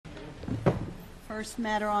First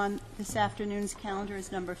matter on this afternoon's calendar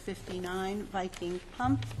is number 59, Viking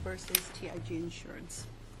Pump versus TIG Insurance.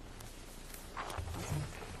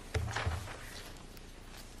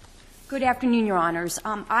 Good afternoon, Your Honors.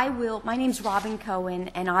 My name's Robin Cohen,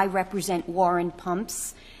 and I represent Warren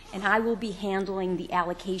Pumps, and I will be handling the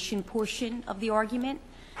allocation portion of the argument,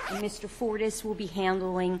 and Mr. Fortis will be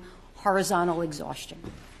handling horizontal exhaustion.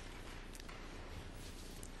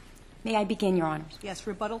 May I begin, Your Honors? Yes,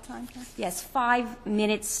 rebuttal time, please. Yes, 5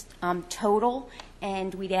 minutes total,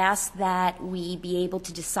 and we'd ask that we be able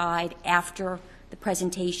to decide after the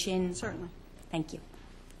presentation. Certainly. Thank you.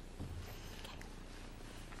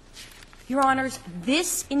 Your Honors,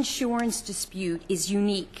 this insurance dispute is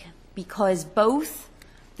unique because both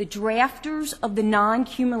the drafters of the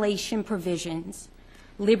non-cumulation provisions,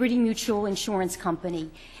 Liberty Mutual Insurance Company,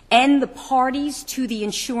 and the parties to the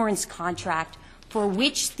insurance contract for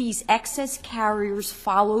which these excess carriers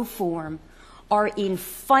follow form are in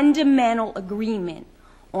fundamental agreement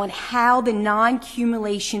on how the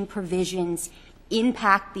non-cumulation provisions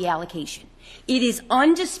impact the allocation. It is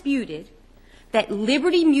undisputed that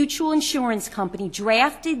Liberty Mutual Insurance Company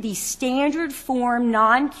drafted the standard form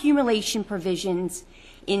non-cumulation provisions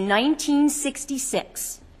in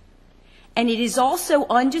 1966. And it is also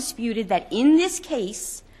undisputed that in this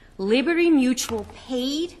case, Liberty Mutual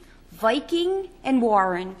paid Viking and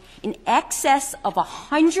Warren in excess of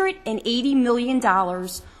 $180 million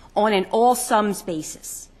on an all-sums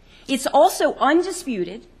basis. It's also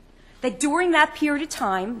undisputed that during that period of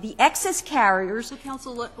time, the excess carriers— So,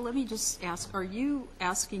 counsel, let me just ask, are you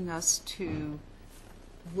asking us to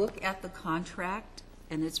look at the contract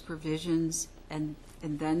and its provisions and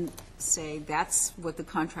then say that's what the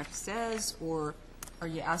contract says, or are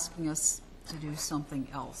you asking us to do something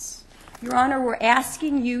else? Your Honor, we're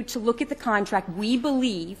asking you to look at the contract. We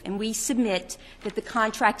believe and we submit that the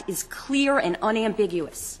contract is clear and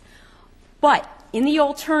unambiguous. But in the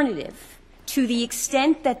alternative, to the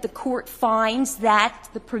extent that the Court finds that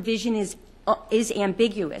the provision is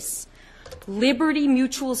ambiguous, Liberty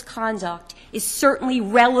Mutual's conduct is certainly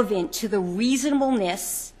relevant to the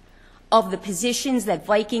reasonableness of the positions that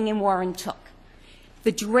Viking and Warren took.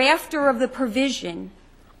 The drafter of the provision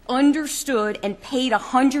understood and paid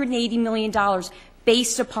 $180 million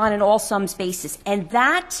based upon an all-sums basis. And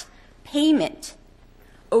that payment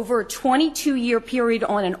over a 22-year period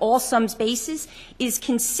on an all-sums basis is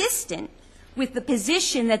consistent with the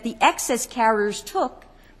position that the excess carriers took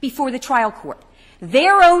before the trial court.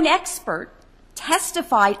 Their own expert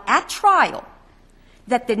testified at trial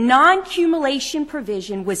that the non-cumulation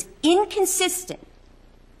provision was inconsistent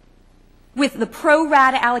with the pro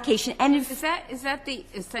rata allocation. And is that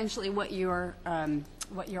essentially what your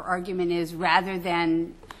argument is, rather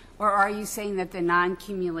than, or are you saying that the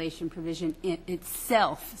non-cumulation provision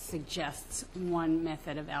itself suggests one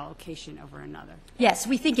method of allocation over another? Yes,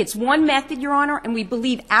 we think it's one method, Your Honor, and we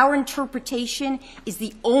believe our interpretation is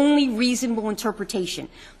the only reasonable interpretation.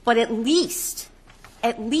 But at least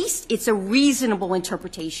it's a reasonable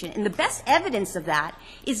interpretation. And the best evidence of that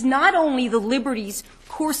is not only the Liberty's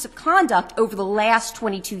course of conduct over the last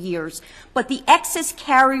 22 years, but the excess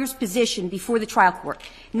carrier's position before the trial court.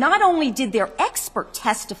 Not only did their expert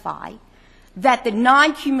testify that the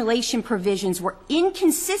non-cumulation provisions were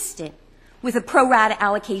inconsistent with a pro rata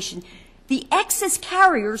allocation, the excess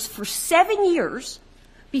carriers for 7 years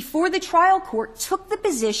before the trial court took the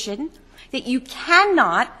position that you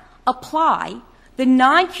cannot apply the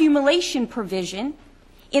non-cumulation provision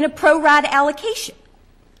in a pro rata allocation.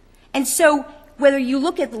 And so whether you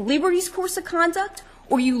look at the Liberty's course of conduct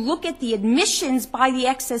or you look at the admissions by the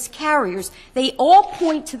excess carriers, they all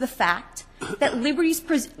point to the fact that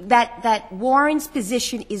that Warren's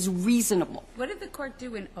position is reasonable. What did the Court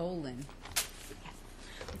do in Olin?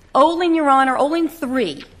 Olin, Your Honor, Olin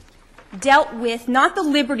 3 dealt with not the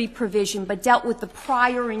Liberty provision, but dealt with the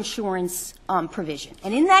prior insurance provision.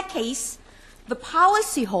 And in that case, the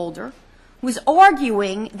policyholder was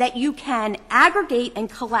arguing that you can aggregate and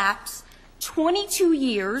collapse 22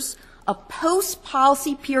 years of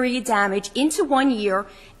post-policy period damage into 1 year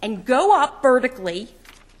and go up vertically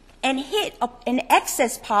and hit an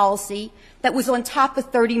excess policy that was on top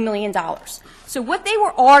of $30 million. So what they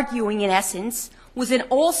were arguing, in essence, was an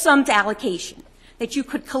all-summed allocation, that you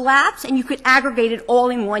could collapse and you could aggregate it all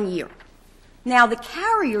in 1 year. Now, the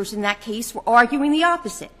carriers in that case were arguing the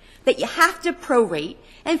opposite, that you have to prorate.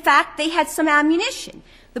 In fact, they had some ammunition.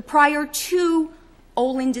 The prior 2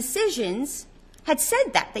 Olin decisions had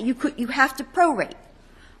said that you have to prorate.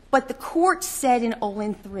 But the Court said in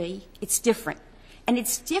Olin 3 it's different. And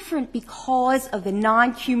it's different because of the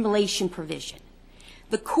non-cumulation provision.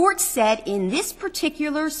 The Court said in this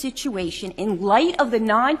particular situation, in light of the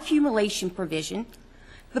non-cumulation provision,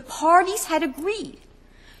 the parties had agreed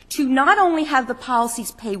to not only have the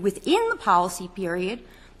policies pay within the policy period,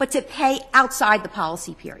 but to pay outside the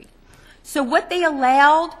policy period. So what they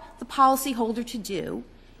allowed the policyholder to do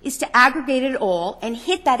is to aggregate it all and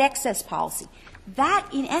hit that excess policy. That,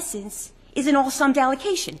 in essence, is an all-summed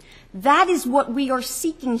allocation. That is what we are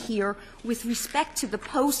seeking here with respect to the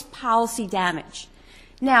post-policy damage.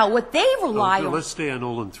 Now, what they rely on... Let's stay on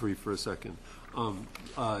Olin 3 for a second.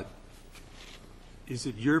 Is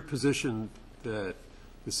it your position that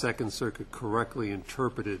the Second Circuit correctly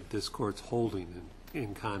interpreted this Court's holding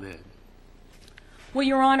in Con Ed? Well,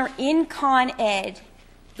 Your Honor, in Con Ed,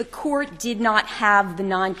 the Court did not have the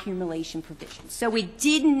non-cumulation provision. So it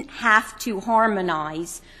didn't have to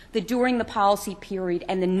harmonize the during the policy period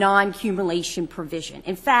and the non-cumulation provision.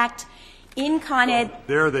 In fact, in Con Ed...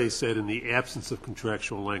 There they said in the absence of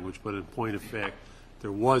contractual language, but in point of fact,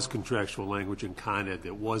 there was contractual language in Con Ed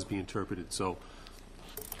that was being interpreted. So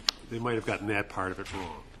they might have gotten that part of it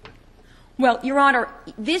wrong. Well, Your Honor,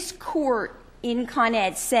 this Court in Con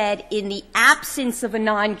Ed said in the absence of a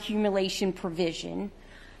non-cumulation provision,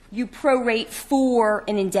 you prorate for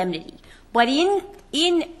an indemnity. But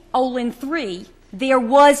in Olin 3, there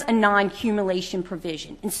was a non-cumulation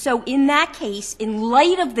provision. And so in that case, in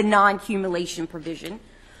light of the non-cumulation provision,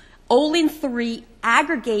 Olin 3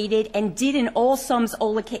 aggregated and did an all-sums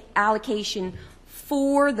allocation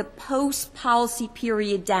for the post-policy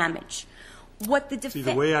period damage. What the See,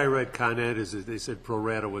 the way I read Con Ed is that they said pro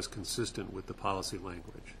rata was consistent with the policy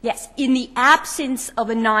language. Yes, in the absence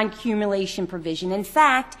of a non-cumulation provision. In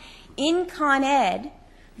fact, in Con Ed,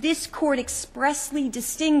 this Court expressly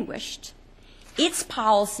distinguished its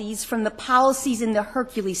policies from the policies in the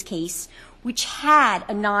Hercules case, which had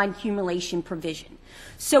a non-cumulation provision.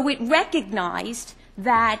 So it recognized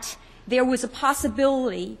that there was a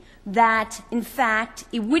possibility that, in fact,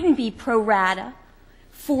 it wouldn't be pro rata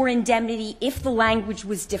for indemnity if the language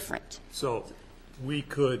was different. So we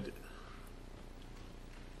could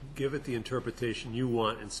give it the interpretation you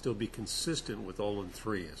want and still be consistent with Olin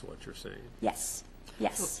 3, is what you're saying. Yes.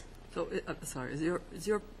 Yes. So sorry, is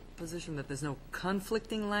your position that there's no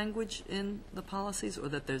conflicting language in the policies, or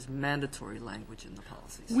that there's mandatory language in the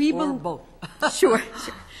policies, or both? Sure.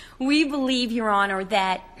 We believe, Your Honor,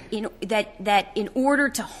 that in order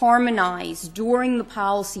to harmonize during the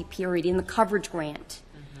policy period in the coverage grant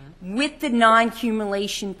with the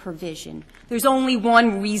non-cumulation provision, there's only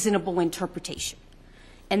one reasonable interpretation.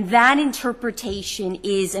 And that interpretation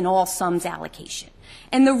is an all-sums allocation.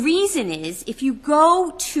 And the reason is, if you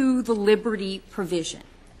go to the Liberty provision,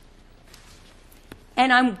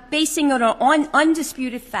 and I'm basing it on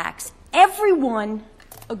undisputed facts, everyone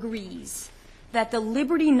agrees that the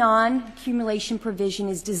Liberty non-accumulation provision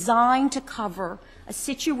is designed to cover a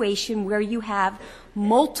situation where you have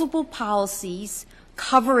multiple policies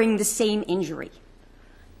covering the same injury.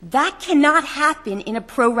 That cannot happen in a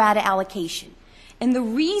pro rata allocation. And the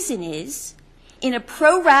reason is, in a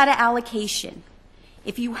pro rata allocation,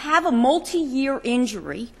 if you have a multi-year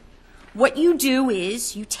injury, what you do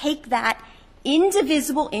is you take that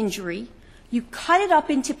indivisible injury, you cut it up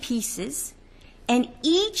into pieces, and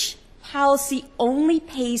each policy only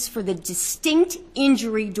pays for the distinct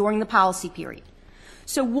injury during the policy period.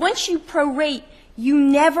 So once you prorate, you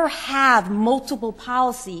never have multiple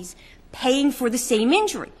policies paying for the same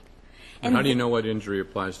injury. And how do you know what injury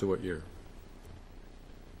applies to what year?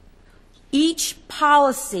 Each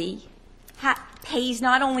policy pays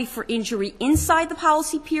not only for injury inside the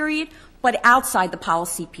policy period, but outside the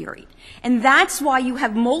policy period. And that's why you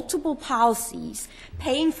have multiple policies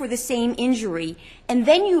paying for the same injury, and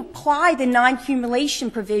then you apply the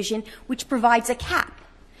non-accumulation provision, which provides a cap.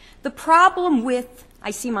 The problem with,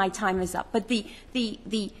 I see my time is up, but the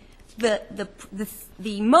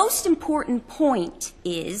most important point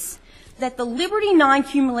is that the Liberty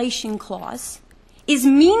non-accumulation clause is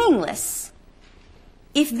meaningless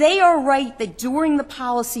if they are right that during the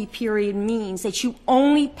policy period means that you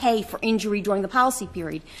only pay for injury during the policy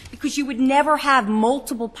period, because you would never have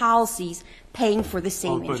multiple policies paying for the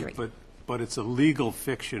same injury. But it's a legal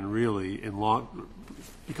fiction, really,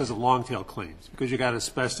 because of long-tail claims. Because you got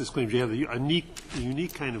asbestos claims, you have a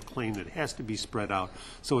unique kind of claim that has to be spread out.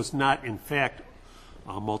 So it's not, in fact,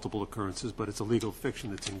 multiple occurrences, but it's a legal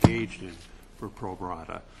fiction that's engaged in for pro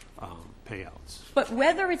rata payouts. But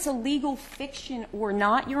whether it's a legal fiction or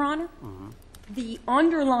not, Your Honor, the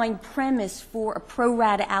underlying premise for a pro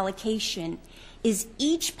rata allocation is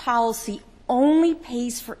each policy only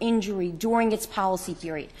pays for injury during its policy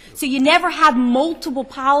period. So you never have multiple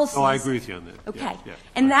policies. Oh, I agree with you on that. Okay. Yeah.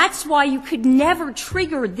 And that's why you could never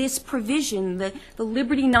trigger this provision, the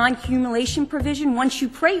liberty non-accumulation provision, once you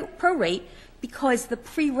prorate, because the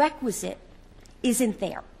prerequisite isn't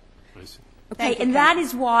there. I see. Okay, and that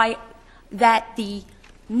is why that the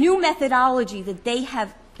new methodology that they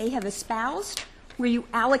have espoused, where you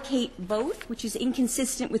allocate both, which is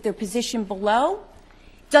inconsistent with their position below,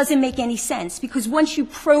 doesn't make any sense, because once you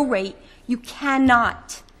prorate, you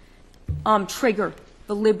cannot trigger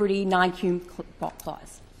the liberty non-cum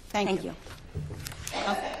clause. Thank you.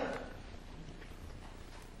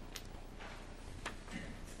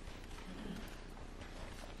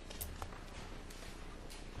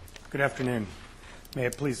 Good afternoon. May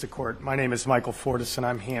it please the Court. My name is Michael Fortas, and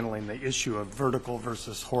I'm handling the issue of vertical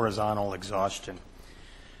versus horizontal exhaustion.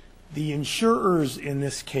 The insurers in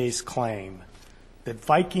this case claim that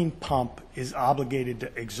Viking Pump is obligated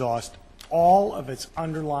to exhaust all of its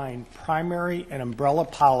underlying primary and umbrella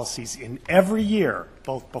policies in every year,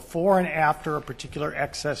 both before and after a particular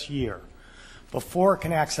excess year, before it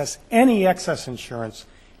can access any excess insurance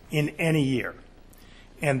in any year.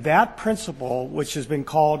 And that principle, which has been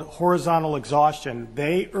called horizontal exhaustion,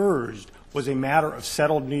 they urged was a matter of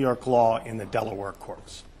settled New York law in the Delaware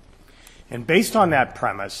courts. And based on that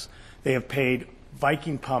premise, they have paid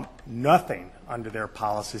Viking Pump nothing under their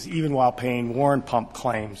policies, even while paying Warren Pump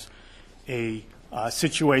claims, a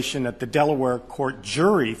situation that the Delaware court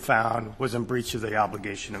jury found was in breach of the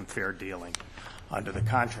obligation of fair dealing under the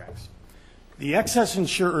contracts. The excess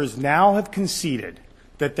insurers now have conceded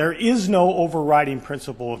that there is no overriding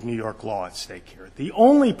principle of New York law at stake here. The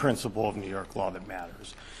only principle of New York law that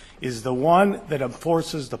matters is the one that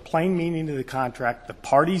enforces the plain meaning of the contract, the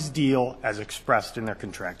parties deal as expressed in their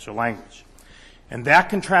contractual language. And that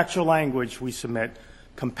contractual language, we submit,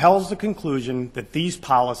 compels the conclusion that these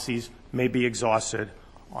policies may be exhausted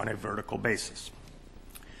on a vertical basis.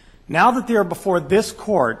 Now that they are before this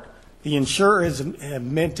court, the insurer has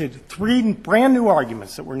admitted 3 brand new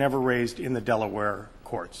arguments that were never raised in the Delaware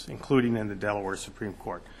courts, including in the Delaware Supreme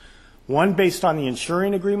Court. One based on the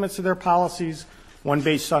insuring agreements of their policies, one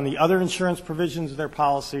based on the other insurance provisions of their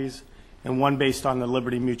policies, and one based on the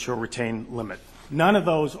Liberty Mutual retained limit. None of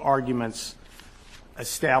those arguments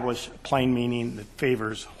establish plain meaning that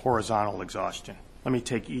favors horizontal exhaustion. Let me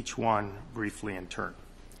take each one briefly in turn.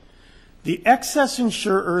 The excess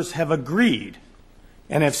insurers have agreed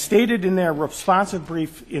and have stated in their responsive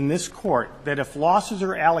brief in this court that if losses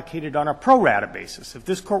are allocated on a pro rata basis, if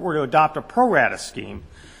this court were to adopt a pro rata scheme,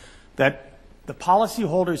 that the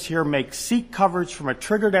policyholders here seek coverage from a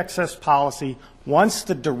triggered excess policy once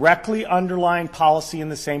the directly underlying policy in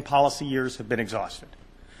the same policy years have been exhausted.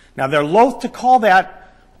 Now, they're loath to call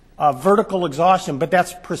that vertical exhaustion, but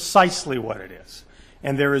that's precisely what it is.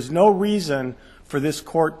 And there is no reason for this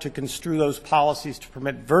court to construe those policies to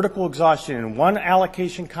permit vertical exhaustion in one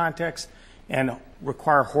allocation context and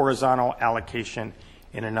require horizontal allocation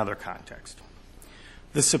in another context.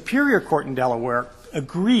 The Superior Court in Delaware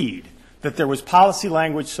agreed that there was policy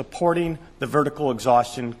language supporting the vertical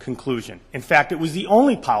exhaustion conclusion. In fact, it was the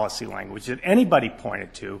only policy language that anybody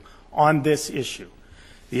pointed to on this issue.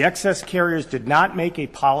 The excess carriers did not make a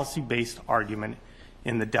policy-based argument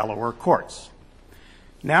in the Delaware courts.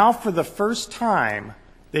 Now, for the first time,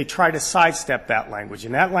 they try to sidestep that language,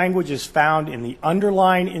 and that language is found in the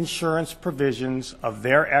underlying insurance provisions of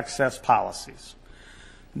their excess policies.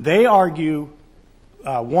 They argue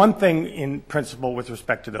one thing in principle with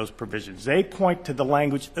respect to those provisions. They point to the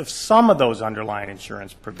language of some of those underlying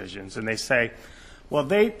insurance provisions, and they say, well,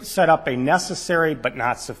 they set up a necessary but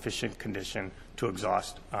not sufficient condition to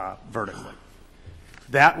exhaust vertically.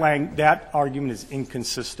 That argument is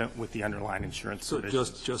inconsistent with the underlying insurance provisions.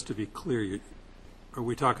 So just to be clear, are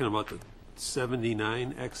we talking about the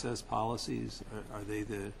 79 excess policies? Are they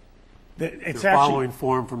the following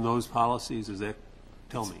form from those policies? Is that,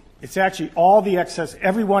 tell me. It's actually all the excess,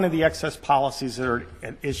 every one of the excess policies that are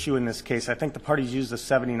at issue in this case. I think the parties use the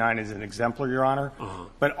 79 as an exemplar, Your Honor.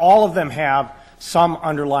 But all of them have some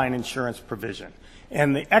underlying insurance provision.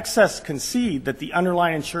 And the excess concede that the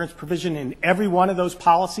underlying insurance provision in every one of those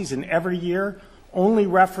policies in every year only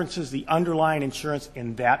references the underlying insurance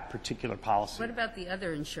in that particular policy. What about the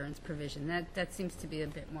other insurance provision? That seems to be a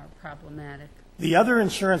bit more problematic. The other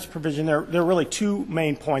insurance provision, there are really 2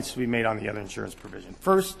 main points to be made on the other insurance provision.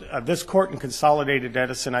 First, this Court in Consolidated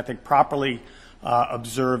Edison, I think, properly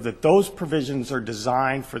observed that those provisions are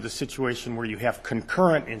designed for the situation where you have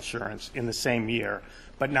concurrent insurance in the same year,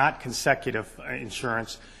 but not consecutive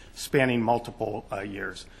insurance spanning multiple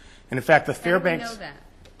years. And in fact, the Fairbanks. How do we know that?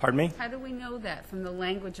 Pardon me? How do we know that from the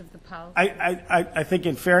language of the policy? I think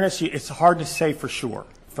in fairness, it's hard to say for sure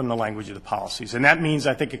from the language of the policies. And that means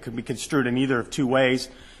I think it could be construed in either of two ways.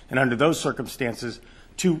 And under those circumstances,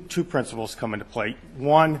 two principles come into play.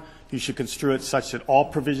 One, you should construe it such that all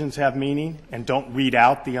provisions have meaning and don't read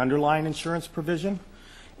out the underlying insurance provision.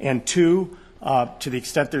 And two, to the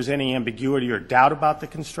extent there's any ambiguity or doubt about the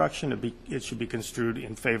construction, it should be construed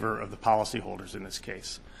in favor of the policyholders in this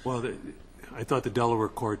case. Well, I thought the Delaware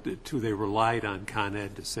court, too, they relied on Con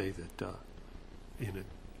Ed to say that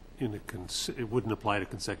it wouldn't apply to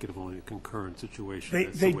consecutive, only a concurrent situation.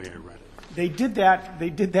 That's the way I read it. They did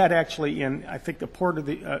that actually in, I think,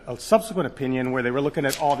 a subsequent opinion where they were looking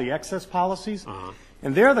at all the excess policies.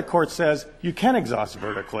 And there the court says you can exhaust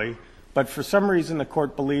vertically, but for some reason the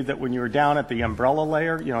court believed that when you were down at the umbrella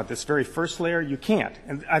layer, at this very first layer, you can't.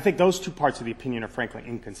 And I think those two parts of the opinion are frankly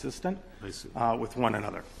inconsistent with one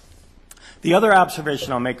another. The other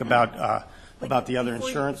observation I'll make about the other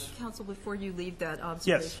insurance. Counsel, before you leave that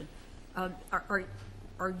observation. Yes.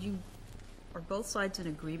 Are both sides in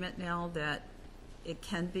agreement now that it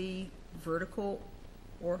can be vertical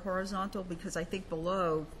or horizontal? Because I think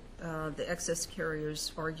below, the excess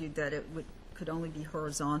carriers argued that it could only be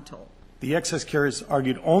horizontal. The excess carriers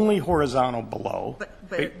argued only horizontal below.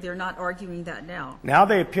 But they're not arguing that now. Now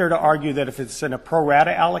they appear to argue that if it's in a pro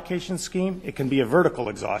rata allocation scheme, it can be a vertical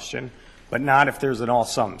exhaustion, but not if there's an all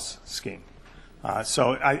sums scheme.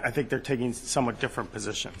 So I think they're taking somewhat different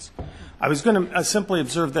positions. I was going to simply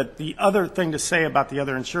observe that the other thing to say about the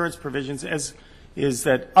other insurance provisions is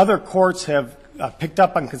that other courts have picked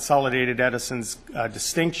up on Consolidated Edison's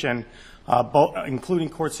distinction, including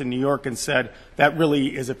courts in New York, and said that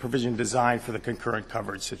really is a provision designed for the concurrent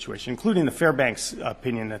coverage situation, including the Fairbanks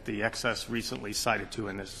opinion that the excess recently cited to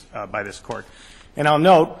in this by this court. And I'll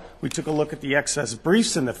note, we took a look at the excess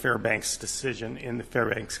briefs in the Fairbanks decision in the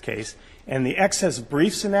Fairbanks case, and the excess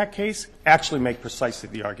briefs in that case actually make precisely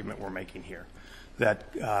the argument we're making here,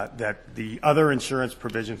 that the other insurance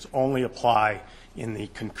provisions only apply in the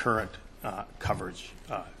concurrent coverage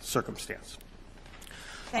circumstance.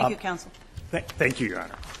 Thank you, counsel. Thank you, Your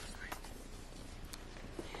Honor.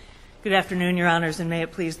 Good afternoon, Your Honors, and may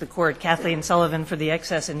it please the Court. Kathleen Sullivan for the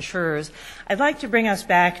excess insurers. I'd like to bring us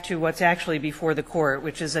back to what's actually before the Court,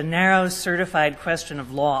 which is a narrow certified question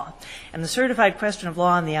of law. And the certified question of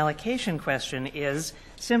law on the allocation question is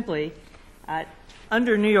simply,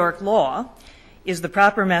 under New York law, is the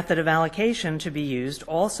proper method of allocation to be used,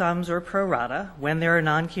 all sums or pro rata, when there are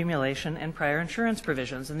non-cumulation and prior insurance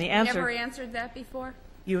provisions? And the answer— Never answered that before?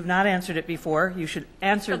 You have not answered it before. You should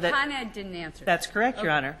answer that— So Con Ed didn't answer That's correct, okay.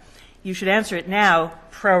 Your Honor. You should answer it now,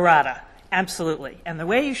 pro rata, absolutely. And the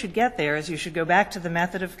way you should get there is you should go back to the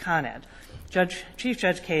method of Con Ed. Chief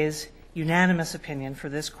Judge Kaye's unanimous opinion for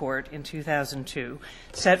this Court in 2002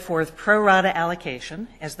 set forth pro rata allocation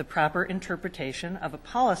as the proper interpretation of a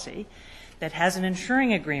policy that has an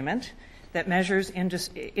insuring agreement that measures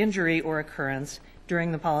injury or occurrence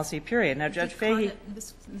during the policy period. Now, Judge Fahey—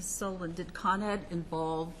 Ms. Sullivan, did Con Ed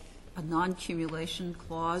involve a non-cumulation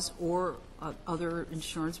clause or other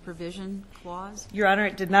insurance provision clause? Your Honor,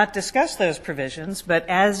 it did not discuss those provisions, but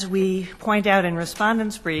as we point out in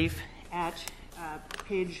Respondent's brief at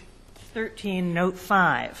page 13, note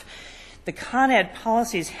 5, the Con Ed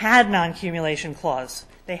policies had non-cumulation clause.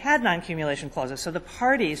 They had non-cumulation clauses, so the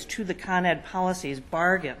parties to the Con Ed policies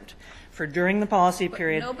bargained for during the policy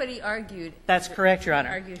period. But nobody argued. That's correct, Your Honor.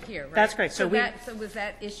 Argued here, right? That's correct. So was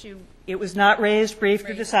that issue— It was not raised, briefed,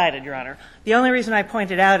 or decided, Your Honor. The only reason I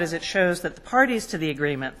point it out is it shows that the parties to the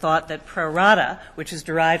agreement thought that pro rata, which is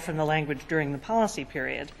derived from the language during the policy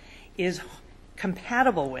period, is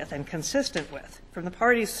compatible with and consistent with, from the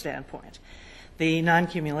parties' standpoint, the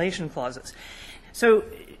non-cumulation clauses. So,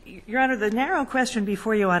 Your Honor, the narrow question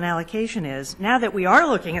before you on allocation is, now that we are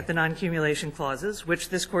looking at the non-cumulation clauses, which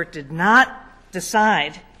this Court did not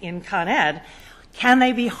decide in Con Ed, can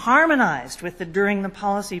they be harmonized with the during the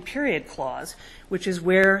policy period clause, which is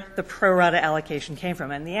where the pro rata allocation came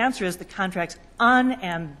from? And the answer is the contracts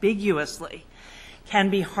unambiguously can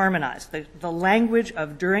be harmonized. The language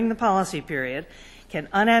of during the policy period can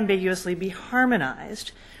unambiguously be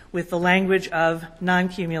harmonized with the language of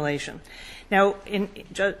non-cumulation. Now,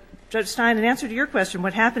 Judge Stein, in answer to your question,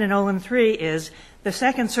 what happened in Olin 3 is the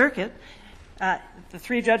Second Circuit, the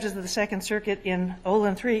three judges of the Second Circuit in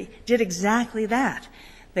Olin 3 did exactly that.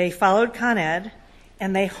 They followed Con Ed,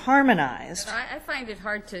 and they harmonized. I find it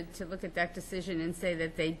hard to look at that decision and say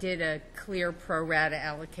that they did a clear pro rata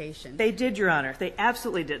allocation. They did, Your Honor. They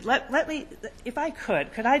absolutely did. Let me, if I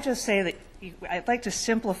could I just say that I'd like to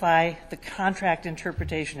simplify the contract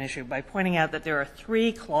interpretation issue by pointing out that there are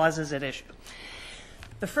three clauses at issue.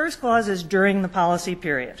 The first clause is during the policy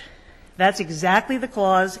period. That's exactly the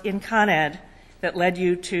clause in Con Ed that led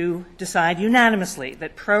you to decide unanimously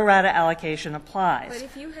that pro rata allocation applies. But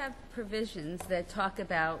if you have provisions that talk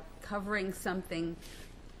about covering something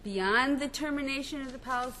beyond the termination of the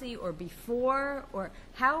policy or before, or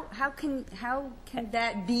how can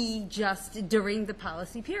that be just during the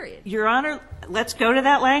policy period? Your Honor, let's go to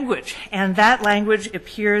that language. And that language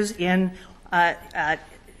appears in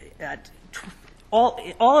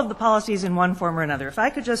all of the policies in one form or another. If I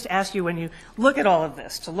could just ask you, when you look at all of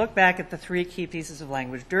this, to look back at the three key pieces of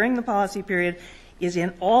language. During the policy period is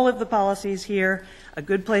in all of the policies here. A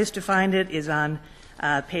good place to find it is on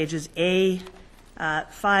pages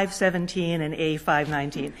A517 and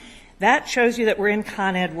A519. That shows you that we're in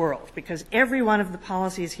Con Ed world, because every one of the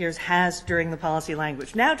policies here has during the policy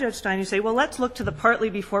language. Now, Judge Stein, you say, well, let's look to the partly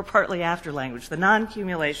before, partly after language, the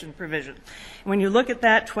non-cumulation provision. And when you look at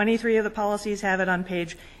that, 23 of the policies have it on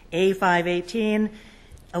page A518.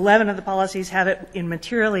 11 of the policies have it in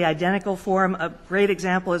materially identical form. A great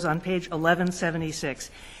example is on page 1176.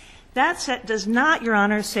 That set does not, Your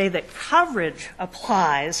Honor, say that coverage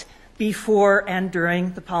applies before and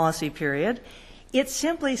during the policy period. It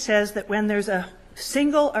simply says that when there's a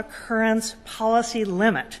single occurrence policy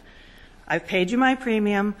limit, I've paid you my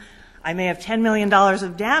premium, I may have $10 million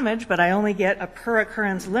of damage, but I only get a per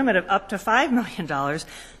occurrence limit of up to $5 million.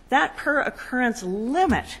 That per occurrence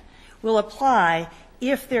limit will apply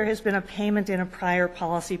if there has been a payment in a prior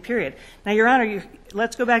policy period. Now, Your Honor,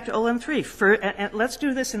 let's go back to Olin 3. Let's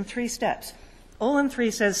do this in 3 steps. Olin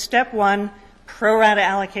 3 says, step 1, pro rata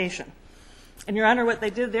allocation. And, Your Honor, what they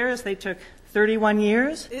did there is they took 31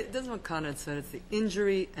 years. It doesn't what Con Ed said. It's the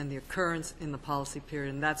injury and the occurrence in the policy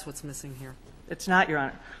period, and that's what's missing here. It's not, Your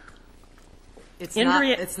Honor. That's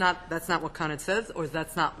not what Con Ed says, or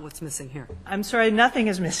that's not what's missing here? I'm sorry, nothing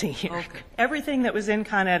is missing here. Okay. Everything that was in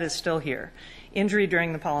Con Ed is still here. Injury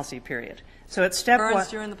during the policy period. So it's step 1.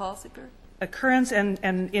 Occurrence during the policy period? Occurrence,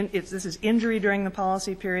 this is injury during the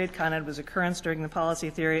policy period. Con Ed was occurrence during the policy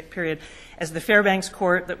period. As the Fairbanks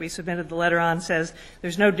court that we submitted the letter on says,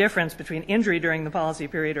 there's no difference between injury during the policy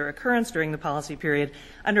period or occurrence during the policy period.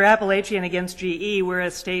 Under Appalachian against GE, we're a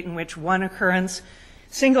state in which one occurrence,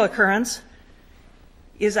 single occurrence,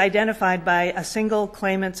 is identified by a single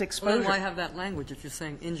claimant's exposure. Well, then why have that language if you're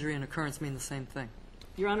saying injury and occurrence mean the same thing?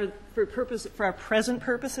 Your Honor, for our present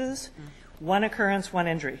purposes, one occurrence, one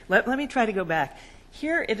injury. Let me try to go back.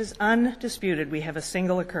 Here it is undisputed we have a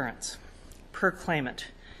single occurrence per claimant.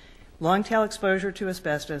 Long tail exposure to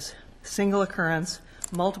asbestos, single occurrence,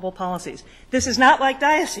 multiple policies. This is not like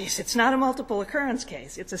diocese. It's not a multiple occurrence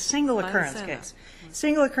case. It's a single occurrence case.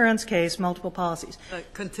 Single occurrence case, multiple policies.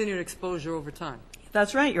 Continued exposure over time.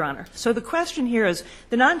 That's right, Your Honor. So the question here is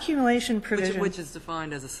the non-cumulation provision. Which is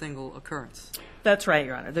defined as a single occurrence. That's right,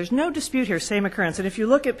 Your Honor. There's no dispute here, same occurrence. And if you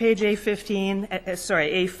look at page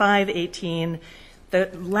A518, the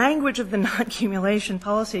language of the non-cumulation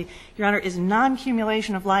policy, Your Honor, is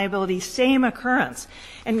non-cumulation of liability, same occurrence.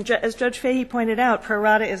 And as Judge Fahey pointed out, pro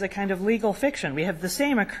rata is a kind of legal fiction. We have the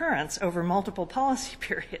same occurrence over multiple policy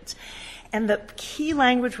periods. And the key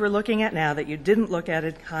language we're looking at now that you didn't look at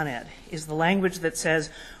in Con Ed is the language that says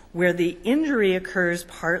where the injury occurs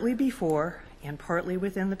partly before and partly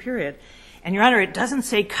within the period. And, Your Honor, it doesn't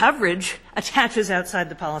say coverage attaches outside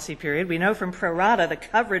the policy period. We know from pro rata the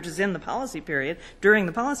coverage is in the policy period, during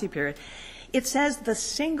the policy period. It says the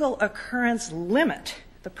single occurrence limit,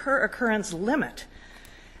 the per occurrence limit,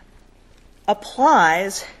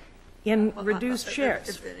 applies in reduced shares.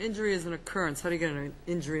 If an injury is an occurrence, how do you get an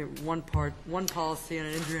injury in one policy and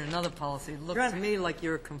an injury in another policy? It looks to me like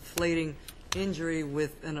you're conflating injury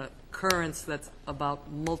with an occurrence that's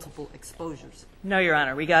about multiple exposures. No, Your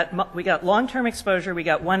Honor. We got long-term exposure. We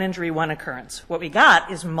got one injury, one occurrence. What we got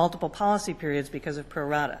is multiple policy periods because of pro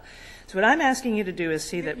rata. So what I'm asking you to do is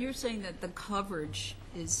see that you're saying that the coverage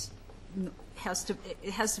has to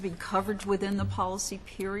be coverage within the policy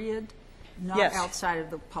period, not Yes. outside of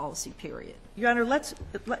the policy period. Your Honor, let's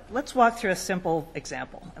walk through a simple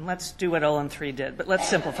example, and let's do what Olin 3 did, but let's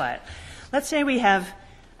simplify it. Let's say we have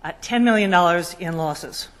 $10 million in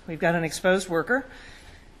losses. We've got an exposed worker,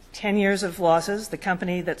 10 years of losses. The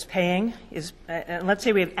company that's paying is, let's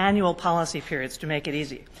say we have annual policy periods to make it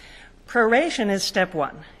easy. Proration is step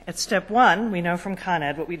 1. At step 1, we know from Con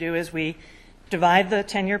Ed what we do is we divide the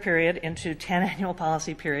 10-year period into 10 annual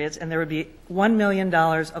policy periods, and there would be $1 million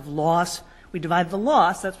of loss. We divide the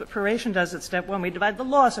loss. That's what proration does at step 1. We divide the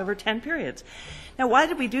loss over 10 periods. Now, why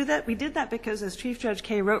did we do that? We did that because, as Chief Judge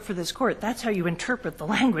Kaye wrote for this Court, that's how you interpret the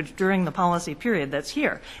language during the policy period that's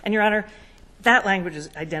here. And, Your Honor, that language is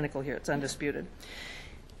identical here. It's undisputed.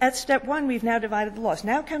 at step one, we've now divided the loss.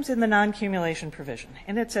 Now comes in the non-accumulation provision,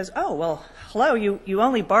 and it says, oh, well, hello, you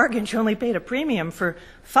only bargained, you only paid a premium for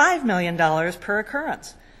 $5 million per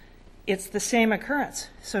occurrence. It's the same occurrence.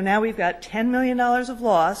 So now we've got $10 million of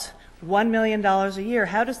loss, $1 million a year.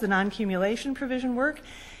 How does the non-accumulation provision work?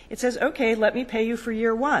 It says, okay, let me pay you for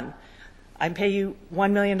year one. I pay you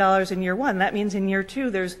 $1 million in year one. That means in year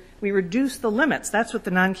two, we reduce the limits. That's what the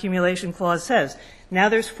non-accumulation clause says. Now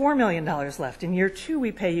there's $4 million left. In year two,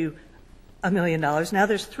 we pay you $1 million. Now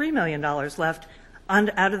there's $3 million left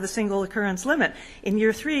out of the single occurrence limit. In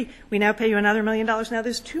year three, we now pay you another $1 million. Now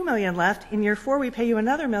there's $2 million left. In year four, we pay you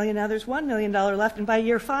another $1 million. Now there's $1 million left. And by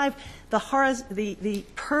year five, the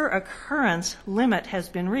per occurrence limit has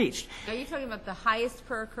been reached. Are you talking about the highest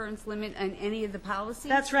per occurrence limit on any of the policies?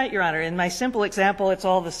 That's right, Your Honor. In my simple example, it's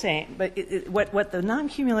all the same. But what the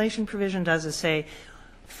non-accumulation provision does is say,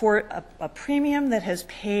 for a premium that has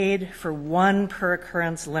paid for one per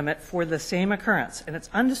occurrence limit for the same occurrence, and it's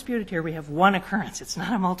undisputed here, we have one occurrence. It's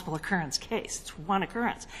not a multiple occurrence case. It's one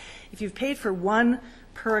occurrence. If you've paid for one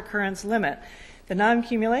per occurrence limit, the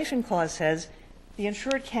non-accumulation clause says the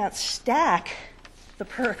insured can't stack the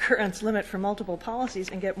per occurrence limit for multiple policies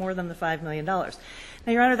and get more than the $5 million. Now,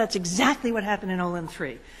 Your Honor, that's exactly what happened in Olin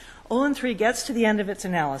 3. Olin 3 gets to the end of its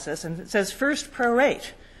analysis, and it says first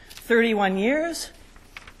prorate, 31 years,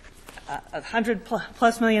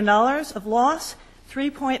 $100+ million of loss,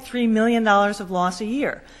 $3.3 million of loss a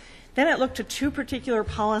year. Then it looked at two particular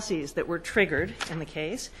policies that were triggered in the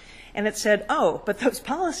case, and it said, oh, but those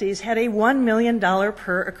policies had a $1 million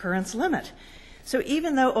per occurrence limit. So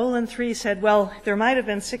even though Olin 3 said, well, there might have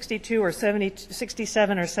been 67 or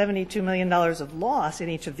 $72 million of loss in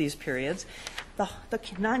each of these periods, the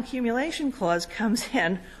non-accumulation clause comes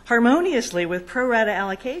in harmoniously with pro rata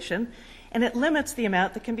allocation, and it limits the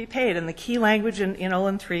amount that can be paid. And the key language in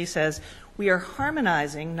Olin 3 says, we are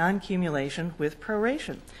harmonizing non-accumulation with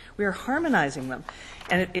proration. We are harmonizing them.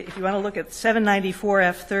 And if you want to look at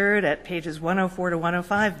 794F3rd at pages 104 to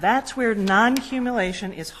 105, that's where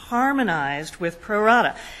non-accumulation is harmonized with pro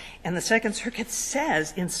rata. And the Second Circuit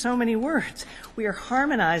says in so many words, we are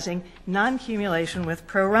harmonizing non-accumulation with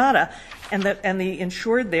pro rata. And the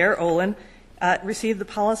insured there, Olin, received the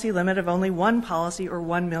policy limit of only one policy or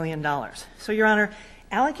 $1 million. So, Your Honor,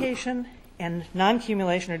 allocation and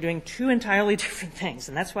non-accumulation are doing two entirely different things,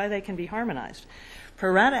 and that's why they can be harmonized.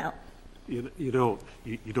 Pro rata. You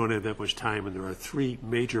don't have that much time, and there are three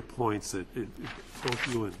major points that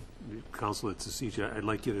both you and Counsel at Cecilia, I'd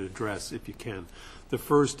like you to address if you can. The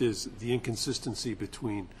first is the inconsistency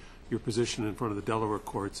between your position in front of the Delaware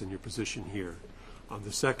courts and your position here.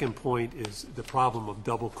 The second point is the problem of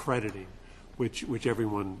double crediting, which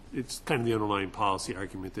everyone, it's kind of the underlying policy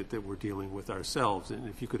argument that we're dealing with ourselves, and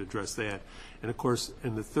if you could address that. And of course,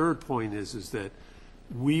 and the third point is that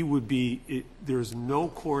we would be, there's no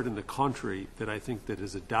court in the country that I think that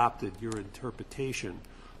has adopted your interpretation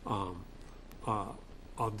of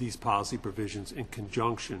these policy provisions in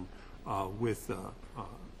conjunction with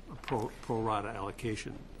pro rata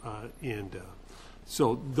allocation.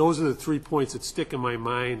 So those are the 3 points that stick in my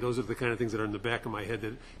mind. Those are the kind of things that are in the back of my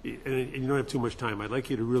head. And you don't have too much time. I'd like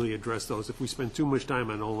you to really address those. If we spend too much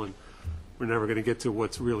time on Olin, we're never going to get to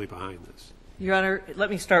what's really behind this. Your Honor,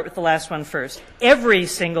 let me start with the last one first. Every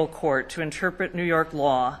single court to interpret New York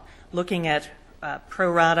law looking at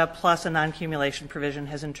pro rata plus a non-accumulation provision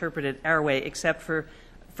has interpreted our way except for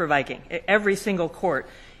Viking. Every single court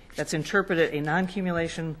that's interpreted a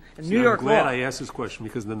non-accumulation New York law. I'm glad I asked this question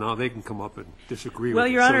because then now they can come up and disagree well,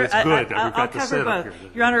 with Your it. Honor, So it's good. I'll cover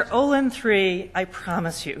both. Your Honor, Olin 3, I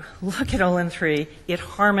promise you, look at Olin 3. It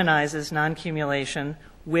harmonizes non-accumulation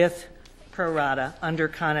with pro rata under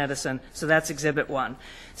Con Edison. So that's Exhibit 1.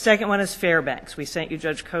 Second one is Fairbanks. We sent you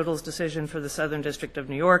Judge Kodal's decision for the Southern District of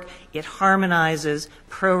New York. It harmonizes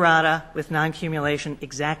pro rata with non-accumulation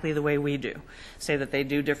exactly the way we do. Say that they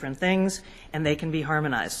do different things, and they can be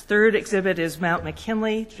harmonized. Third exhibit is Mount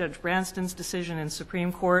McKinley, Judge Branston's decision in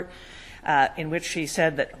Supreme Court, in which she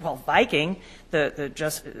said that, well, Viking, that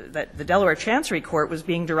the Delaware Chancery Court was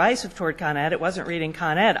being derisive toward Con Ed. It wasn't reading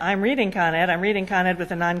Con Ed. I'm reading Con Ed. I'm reading Con Ed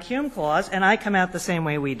with a non-cum clause, and I come out the same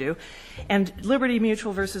way we do. And Liberty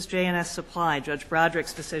Mutual versus J&S Supply, Judge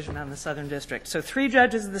Broderick's decision on the Southern District. So 3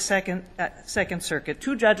 judges of the Second Circuit,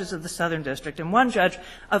 2 judges of the Southern District, and 1 judge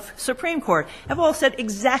of Supreme Court have all said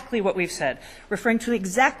exactly what we've said, referring to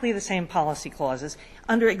exactly the same policy clauses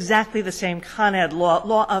under exactly the same Con Ed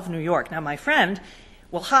law of New York. Now, my friend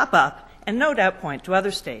will hop up and no doubt point to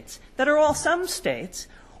other states that are all some states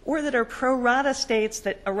or that are pro rata states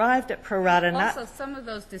that arrived at pro rata. Also, some of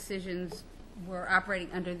those decisions we're operating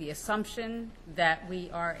under the assumption that we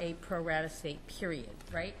are a pro rata state, period,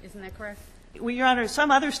 right? Isn't that correct? Well, Your Honor,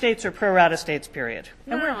 some other states are pro rata states, period.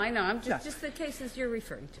 No, I know. I'm just the cases you're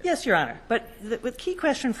referring to. Yes, Your Honor. But the key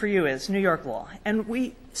question for you is New York law. And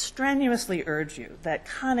we strenuously urge you that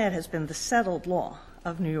Con Ed has been the settled law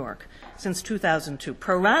of New York since 2002.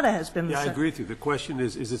 Pro rata has been the Yeah, I agree with you. The question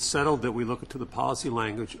is it settled that we look to the policy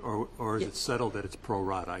language, or is it settled that it's pro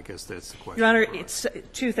rata? I guess that's the question. Your Honor, it's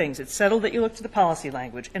two things. It's settled that you look to the policy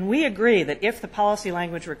language. And we agree that if the policy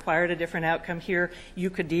language required a different outcome here,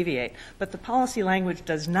 you could deviate. But the policy language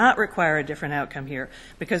does not require a different outcome here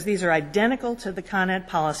because these are identical to the Con Ed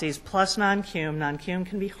policies plus non-cum. Non-cum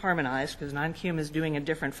can be harmonized because non-cum is doing a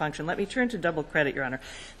different function. Let me turn to double credit, Your Honor.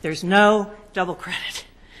 There's no double credit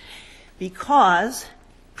because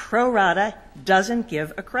pro rata doesn't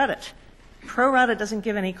give a credit. Pro rata doesn't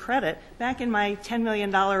give any credit. Back in my $10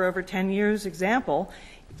 million over 10 years example,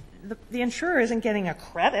 the insurer isn't getting a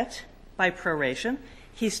credit by proration.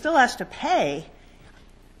 He still has to pay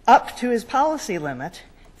up to his policy limit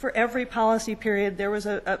for every policy period there was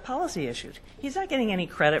a policy issued. He's not getting any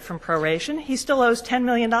credit from proration. He still owes $10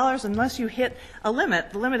 million unless you hit a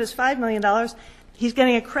limit. The limit is $5 million. He's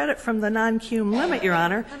getting a credit from the non-cum limit, Your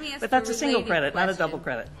Honor, but that's a single credit, not a double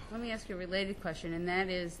credit. Let me ask you a related question, and that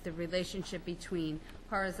is the relationship between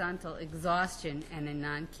horizontal exhaustion and a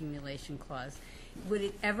non-cumulation clause. Would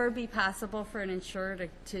it ever be possible for an insurer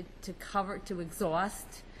to exhaust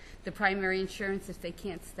the primary insurance if they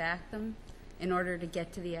can't stack them in order to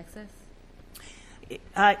get to the excess?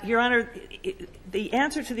 Your Honor, the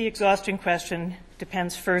answer to the exhaustion question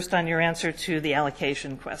depends first on your answer to the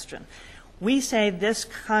allocation question. We say this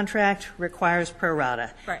contract requires pro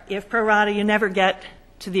rata. Right. If pro rata, you never get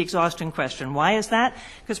to the exhaustion question. Why is that?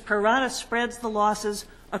 Because pro rata spreads the losses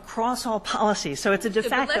across all policies. So it's a de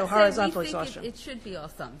facto horizontal exhaustion. It should be all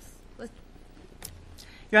sums.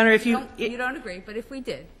 Your Honor, if you don't agree, but if we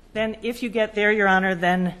did. Then if you get there, Your Honor,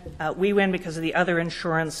 then we win because of the other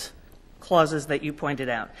insurance clauses that you pointed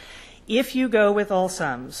out. If you go with all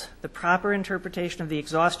sums, the proper interpretation of the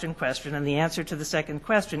exhaustion question and the answer to the second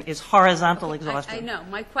question is horizontal exhaustion. I know.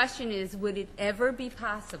 My question is, would it ever be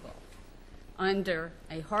possible under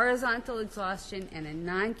a horizontal exhaustion and a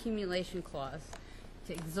non-cumulation clause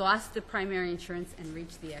to exhaust the primary insurance and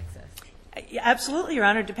reach the excess? Absolutely, Your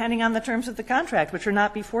Honor, depending on the terms of the contract, which are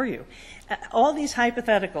not before you. All these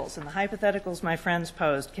hypotheticals, and the hypotheticals my friends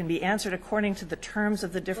posed, can be answered according to the terms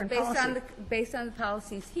of the different policies. Based on the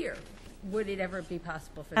policies here, would it ever be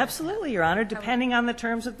possible for that? Absolutely, Your Honor, depending on the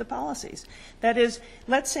terms of the policies. That is,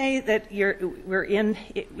 let's say that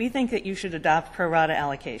we think that you should adopt pro rata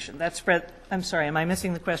allocation. That's spread. I'm sorry, am I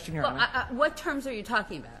missing the question, Your Honor? What terms are you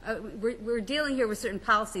talking about? We're dealing here with certain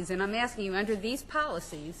policies, and I'm asking you, under these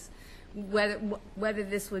policies, whether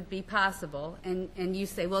this would be possible, and you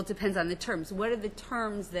say, well, it depends on the terms. What are the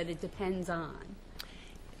terms that it depends on?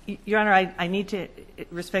 Your Honor, I need to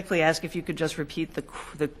respectfully ask if you could just repeat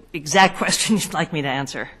the exact question you'd like me to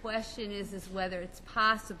answer. The question is whether it's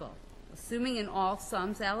possible, assuming an all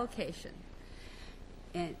sums allocation,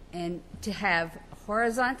 and to have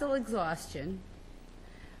horizontal exhaustion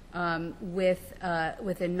with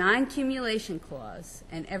a non-cumulation clause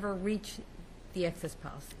and ever reach the excess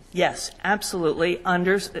policies. Yes, absolutely,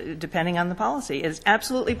 depending on the policy. It's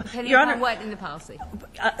absolutely. Depending on what in the policy?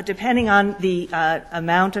 Depending on the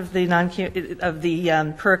amount of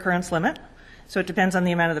the per occurrence limit. So it depends on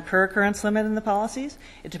the amount of the per occurrence limit in the policies.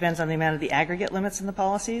 It depends on the amount of the aggregate limits in the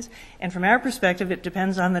policies. And from our perspective, it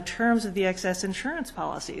depends on the terms of the excess insurance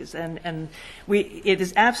policies. And it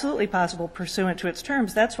is absolutely possible pursuant to its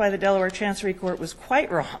terms. That's why the Delaware Chancery Court was quite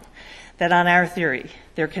wrong that on our theory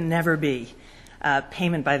there can never be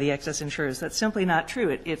payment by the excess insurers. That's simply not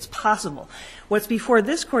true. It's possible. What's before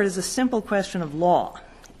this Court is a simple question of law.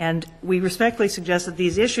 And we respectfully suggest that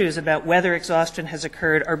these issues about whether exhaustion has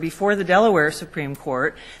occurred are before the Delaware Supreme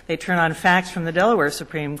Court. They turn on facts from the Delaware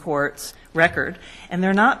Supreme Court's record, and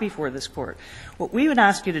they're not before this Court. What we would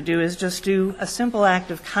ask you to do is just do a simple act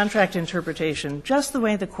of contract interpretation, just the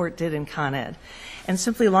way the Court did in Con Ed, and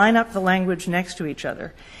simply line up the language next to each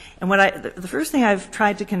other. And the first thing I've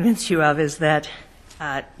tried to convince you of is that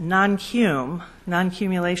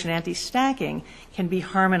non-cumulation, anti-stacking can be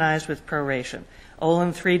harmonized with proration.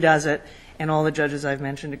 Olin 3 does it, and all the judges I've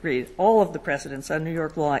mentioned agreed. All of the precedents on New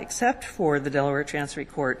York law, except for the Delaware Chancery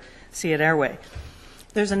Court, see it our way.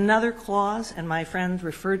 There's another clause, and my friend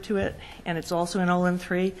referred to it, and it's also in Olin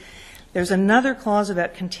 3. There's another clause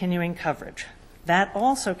about continuing coverage. That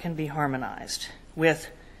also can be harmonized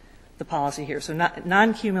with the policy here. So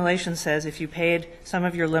non-cumulation says if you paid some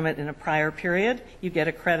of your limit in a prior period, you get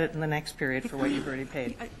a credit in the next period for what you've already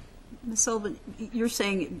paid. Ms. Sullivan, you're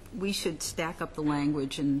saying we should stack up the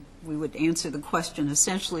language and we would answer the question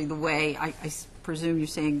essentially the way, I presume you're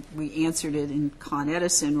saying we answered it in Con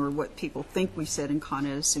Edison, or what people think we said in Con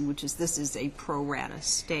Edison, which is this is a pro rata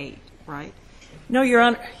state, right? No, Your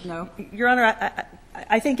Honor. No? Your Honor,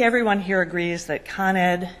 I think everyone here agrees that Con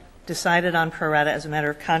Ed decided on pro rata as a matter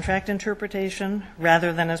of contract interpretation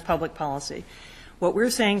rather than as public policy. What we're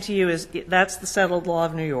saying to you is that's the settled law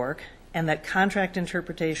of New York, and that contract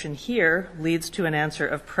interpretation here leads to an answer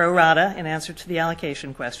of pro rata in answer to the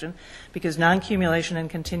allocation question, because non-cumulation and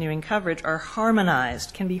continuing coverage are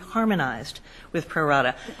harmonized, can be harmonized with pro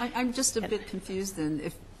rata. I'm just a bit confused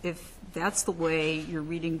then. If that's the way you're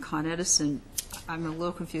reading Con Edison, I'm a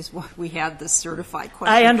little confused why we have this certified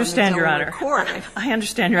question. I understand, Your Honor. Court. I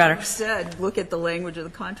understand, Your Honor. You said, look at the language of the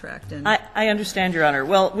contract. And I understand, Your Honor.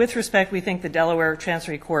 Well, with respect, we think the Delaware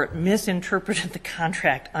Chancery Court misinterpreted the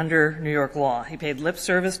contract under New York law. He paid lip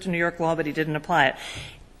service to New York law, but he didn't apply it.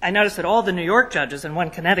 I noticed that all the New York judges and one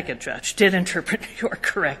Connecticut judge did interpret New York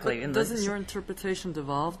correctly. But doesn't your interpretation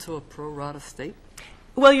devolve to a pro rata state?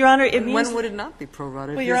 Well, Your Honor, it means... When would it not be pro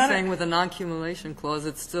rata? Well, if Your you're Honor, saying with a non-cumulation clause,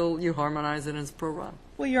 it's still, you harmonize it as pro rata.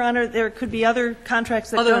 Well, Your Honor, there could be other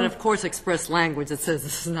contracts that Other don't... than, of course, express language that says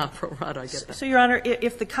this is not pro rata, I get that. So, Your Honor,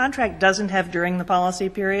 if the contract doesn't have during the policy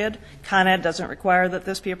period, Con Ed doesn't require that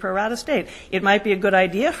this be a pro rata state. It might be a good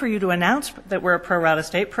idea for you to announce that we're a pro rata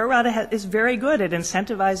state. Pro rata is very good. It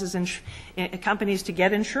incentivizes companies to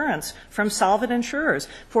get insurance from solvent insurers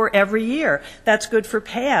for every year. That's good for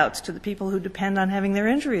payouts to the people who depend on having their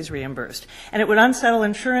injuries reimbursed. And it would unsettle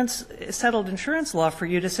settled insurance law for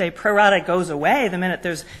you to say pro rata goes away the minute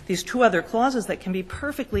there's these two other clauses that can be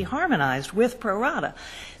perfectly harmonized with pro rata.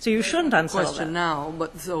 So you shouldn't unsettle Question that. now,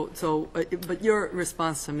 but your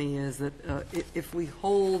response to me is that if we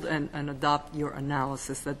hold and adopt your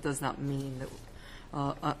analysis, that does not mean that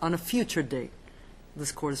on a future date,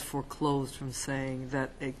 this Court is foreclosed from saying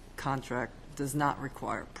that a contract does not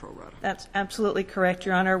require pro rata. That's absolutely correct,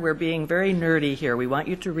 Your Honor. We're being very nerdy here. We want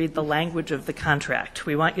you to read the language of the contract.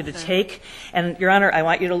 We want you to take, and Your Honor, I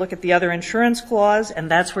want you to look at the other insurance clause,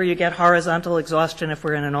 and that's where you get horizontal exhaustion if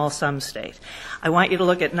we're in an all-sum state. I want you to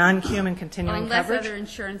look at non-cum and continuing Unless coverage. other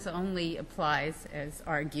insurance only applies, as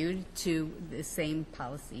argued, to the same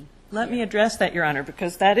policy. Let me address that, Your Honor,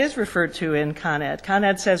 because that is referred to in Con Ed. Con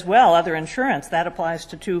Ed says, well, other insurance, that applies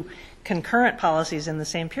to two concurrent policies in the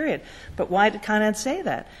same period. But why did Con Ed say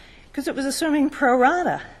that? Because it was assuming pro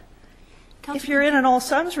rata. If you're in an all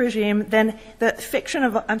sums regime, then the fiction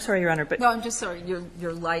of, I'm sorry, Your Honor, but. No, I'm just sorry,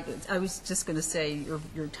 you're light. I was just going to say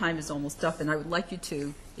your time is almost up, and I would like you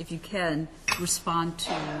to, if you can, respond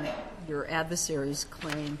to your adversary's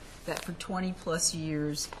claim that for 20-plus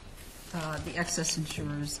years, the excess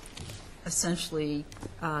insurers essentially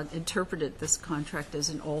interpreted this contract as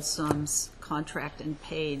an all-sums contract and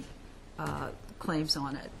paid claims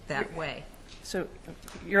on it that way. So,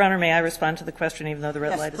 Your Honor, may I respond to the question even though the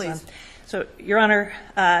red light is on? Yes, please. So, Your Honor,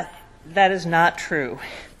 that is not true.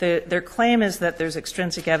 Their claim is that there's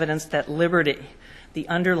extrinsic evidence that Liberty, the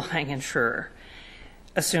underlying insurer,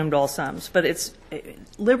 assumed all sums. But it's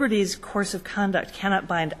Liberty's course of conduct cannot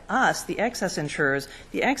bind us, the excess insurers.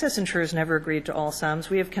 The excess insurers never agreed to all sums.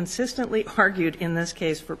 We have consistently argued in this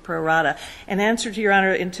case for pro rata. In answer to Your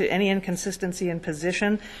Honor, into any inconsistency in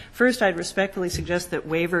position, first I'd respectfully suggest that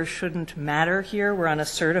waivers shouldn't matter here. We're on a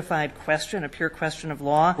certified question, a pure question of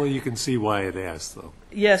law. Well, you can see why it asked, though.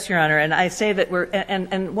 Yes, Your Honor, and I say that we're,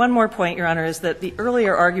 and one more point, Your Honor, is that the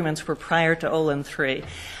earlier arguments were prior to Olin 3.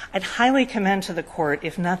 I'd highly commend to the Court,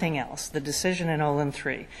 if nothing else, the decision in Olin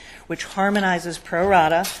 3, which harmonizes pro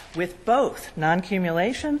rata with both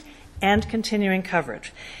non-cumulation and continuing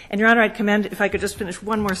coverage. And, Your Honor, I'd commend, if I could just finish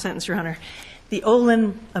one more sentence, Your Honor, the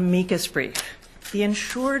Olin amicus brief. The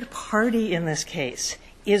insured party in this case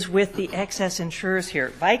is with the excess insurers here.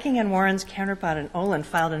 Viking and Warren's counterpart in Olin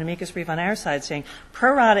filed an amicus brief on our side saying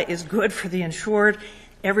pro rata is good for the insured.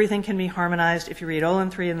 Everything can be harmonized. If you read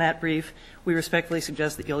Olin 3 in that brief, we respectfully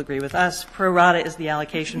suggest that you'll agree with us. Pro rata is the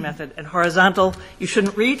allocation method, and horizontal you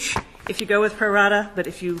shouldn't reach if you go with pro rata, but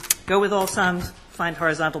if you go with all sums, find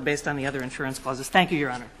horizontal based on the other insurance clauses. Thank you,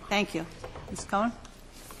 Your Honor. Thank you. Ms. Cohen?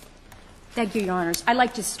 Thank you, Your Honors. I'd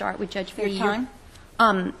like to start with Judge Your Fee. time?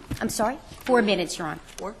 I'm sorry? 4 minutes, Your Honor.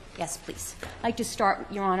 4? Yes, please. I'd like to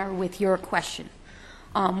start, Your Honor, with your question,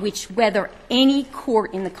 which whether any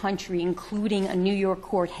court in the country, including a New York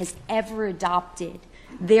court, has ever adopted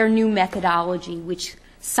their new methodology, which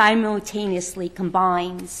simultaneously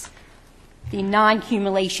combines the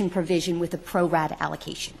non-cumulation provision with a pro rata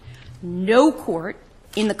allocation. No court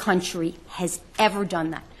in the country has ever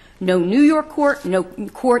done that. No New York court, no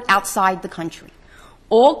court outside the country.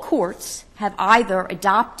 all courts have either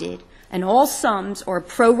adopted an all sums or a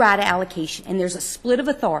pro rata allocation, and there's a split of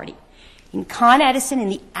authority. In Con Edison, in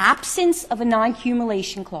the absence of a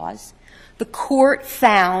non-cumulation clause, the court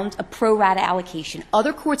found a pro rata allocation.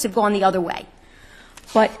 Other courts have gone the other way.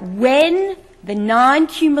 But when the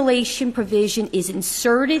non-cumulation provision is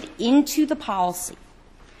inserted into the policy,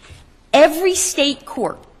 every state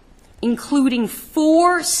court, including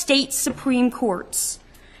 4 state Supreme Courts,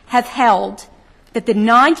 have held that the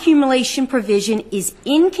non-cumulation provision is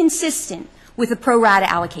inconsistent with a pro rata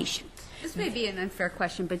allocation. This may be an unfair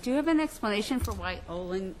question, but do you have an explanation for why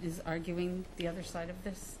Olin is arguing the other side of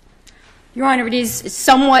this? Your Honor, it is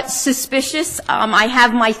somewhat suspicious. I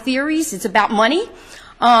have my theories. It's about money.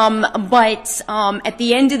 But at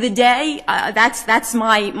the end of the day, that's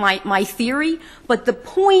my theory. But the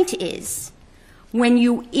point is, when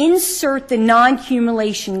you insert the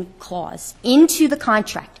non-cumulation clause into the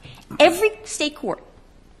contract, every state court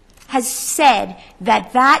has said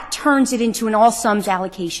that that turns it into an all-sums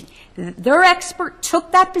allocation. Their expert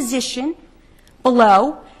took that position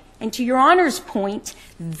below, and to Your Honor's point,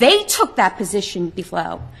 they took that position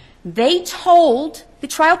below. They told the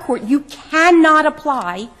trial court, you cannot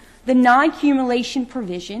apply the non-cumulation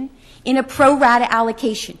provision in a pro rata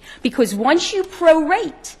allocation, because once you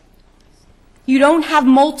prorate, you don't have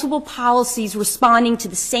multiple policies responding to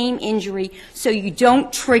the same injury, so you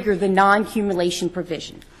don't trigger the non-cumulation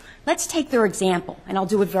provision. Let's take their example, and I'll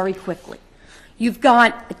do it very quickly. You've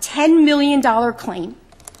got a $10 million claim,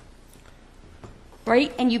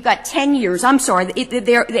 right? And you've got 10 years. I'm sorry,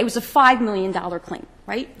 it was a $5 million claim,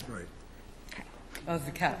 right? Right. Okay. That was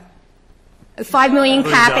the cap. A $5 million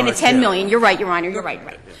cap and a $10 million. You're right, Your Honor. You're right,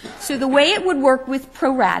 right. So the way it would work with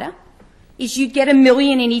pro rata is you'd get $1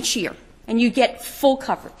 million in each year, and you get full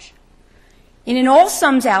coverage. In an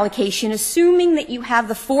all-sums allocation, assuming that you have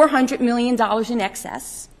the $400 million in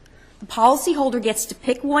excess, the policyholder gets to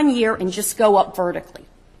pick one year and just go up vertically.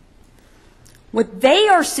 What they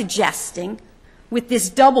are suggesting with this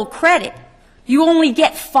double credit, you only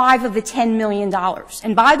get 5 of the $10 million.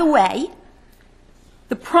 And by the way,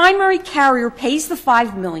 the primary carrier pays the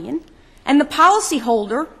 $5 million, and the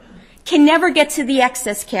policyholder can never get to the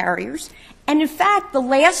excess carriers. And in fact, the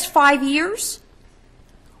last 5 years,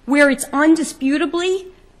 where it's undisputably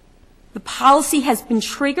the policy has been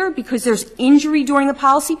triggered because there's injury during the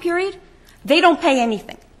policy period, they don't pay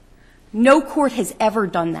anything. No court has ever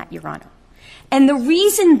done that, Your Honor. And the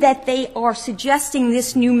reason that they are suggesting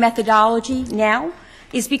this new methodology now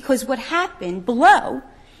is because what happened below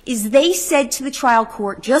is they said to the trial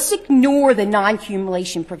court, just ignore the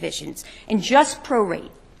non-cumulation provisions and just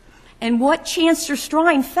prorate. And what Chancellor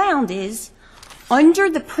Strine found is, under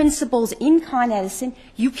the principles in Con Edison,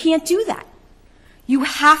 you can't do that. You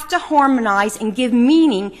have to harmonize and give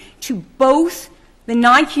meaning to both the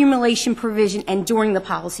non-cumulation provision and during the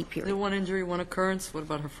policy period. One injury, one occurrence. What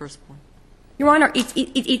about her first point? Your Honor,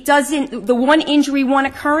 it doesn't, the one injury, one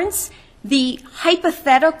occurrence, the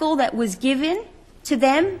hypothetical that was given to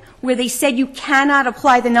them where they said you cannot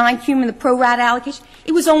apply the non-cum and the pro rata allocation,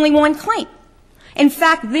 it was only one claim. In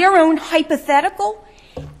fact, their own hypothetical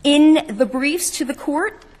in the briefs to the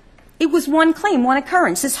court, it was one claim, one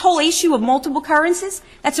occurrence. This whole issue of multiple occurrences,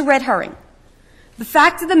 that's a red herring. The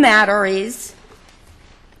fact of the matter is,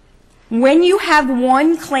 when you have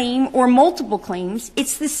one claim or multiple claims,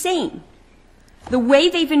 it's the same. The way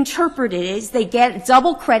they've interpreted it is they get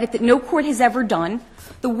double credit that no court has ever done.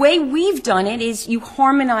 The way we've done it is you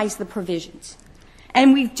harmonize the provisions.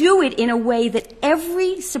 And we do it in a way that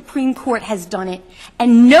every Supreme Court has done it,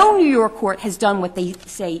 and no New York court has done what they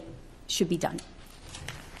say should be done.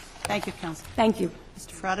 Thank you, counsel. Thank you.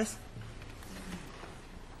 Mr. Fratis?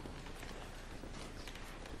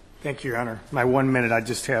 Thank you, Your Honor. My 1 minute, I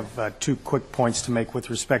just have 2 quick points to make with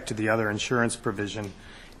respect to the other insurance provision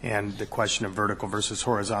and the question of vertical versus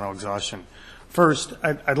horizontal exhaustion. First,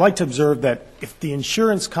 I'd like to observe that if the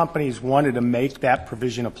insurance companies wanted to make that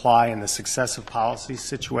provision apply in the successive policy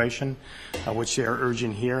situation, which they are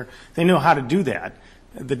urging here, they know how to do that.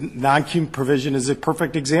 The non-cum provision is a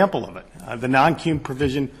perfect example of it. The non-cum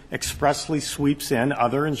provision expressly sweeps in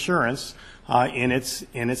other insurance in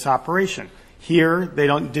its operation. Here, they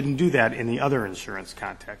didn't do that in the other insurance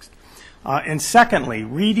context. And secondly,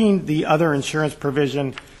 reading the other insurance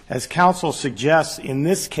provision, as counsel suggests in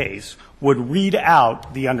this case, would read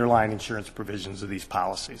out the underlying insurance provisions of these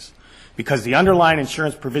policies. Because the underlying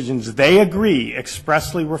insurance provisions, they agree,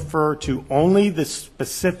 expressly refer to only the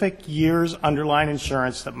specific year's underlying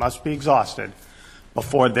insurance that must be exhausted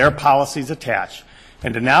before their policies attach.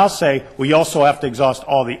 And to now say we also have to exhaust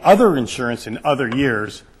all the other insurance in other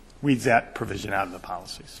years reads that provision out of the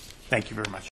policies. Thank you very much.